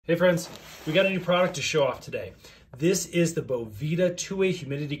Hey friends, we got a new product to show off today. This is the Boveda two-way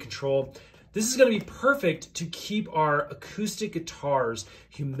humidity control. This is going to be perfect to keep our acoustic guitars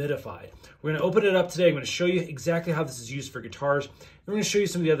humidified. We're going to open it up today. I'm going to show you exactly how this is used for guitars. And we're going to show you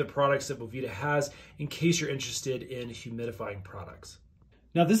some of the other products that Boveda has in case you're interested in humidifying products.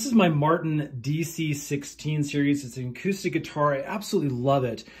 Now this is my Martin DC16 series. It's an acoustic guitar. I absolutely love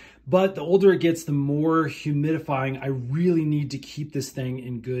it. But the older it gets, the more humidifying I really need to keep this thing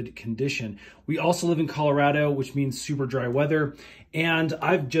in good condition. We also live in Colorado, which means super dry weather. And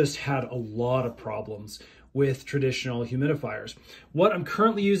I've just had a lot of problems with traditional humidifiers. What I'm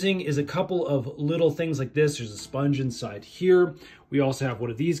currently using is a couple of little things like this. There's a sponge inside here. We also have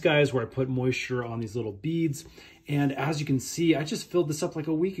one of these guys where I put moisture on these little beads. And as you can see, I just filled this up like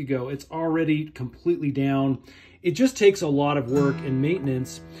a week ago. It's already completely down. It just takes a lot of work and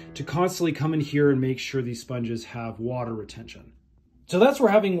maintenance to constantly come in here and make sure these sponges have water retention. So that's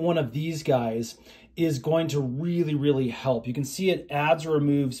where having one of these guys is going to really help. You can see it adds or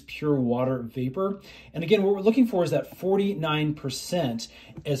removes pure water vapor. And again, what we're looking for is that 49%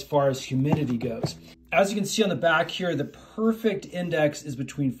 as far as humidity goes. As you can see on the back here, the perfect index is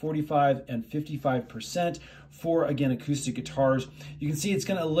between 45 and 55% for, again, acoustic guitars. You can see it's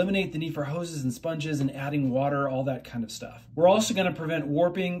going to eliminate the need for hoses and sponges and adding water, all that kind of stuff. We're also going to prevent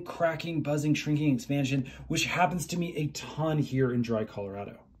warping, cracking, buzzing, shrinking, expansion, which happens to me a ton here in dry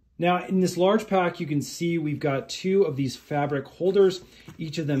Colorado. Now in this large pack, you can see we've got two of these fabric holders.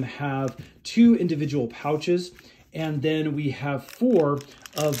 Each of them have two individual pouches. And then we have four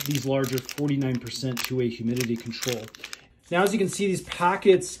of these larger 49% two-way humidity control. Now, as you can see, these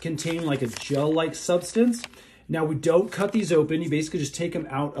packets contain like a gel-like substance. Now, we don't cut these open. You basically just take them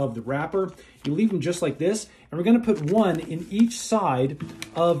out of the wrapper. You leave them just like this. And we're gonna put one in each side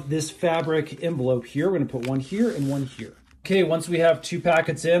of this fabric envelope here. We're gonna put one here and one here. Okay, once we have two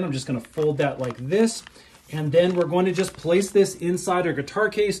packets in, I'm just gonna fold that like this. And then we're going to just place this inside our guitar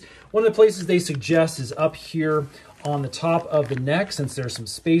case. One of the places they suggest is up here on the top of the neck, since there's some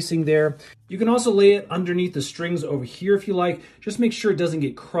spacing there. You can also lay it underneath the strings over here if you like. Just make sure it doesn't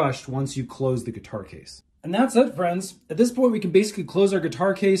get crushed once you close the guitar case. And that's it, friends. At this point, we can basically close our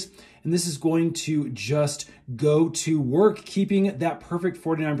guitar case, and this is going to just go to work, keeping that perfect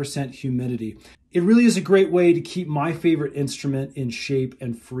 49% humidity. It really is a great way to keep my favorite instrument in shape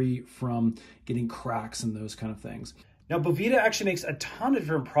and free from getting cracks and those kind of things. Now, Boveda actually makes a ton of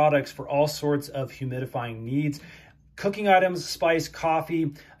different products for all sorts of humidifying needs. Cooking items, spice,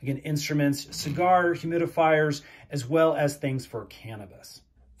 coffee, again, instruments, cigar humidifiers, as well as things for cannabis.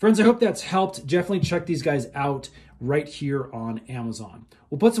 Friends, I hope that's helped. Definitely check these guys out right here on Amazon.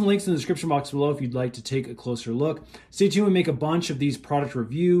 We'll put some links in the description box below if you'd like to take a closer look. Stay tuned and make a bunch of these product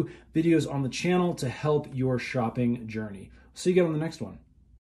review videos on the channel to help your shopping journey. See you again on the next one.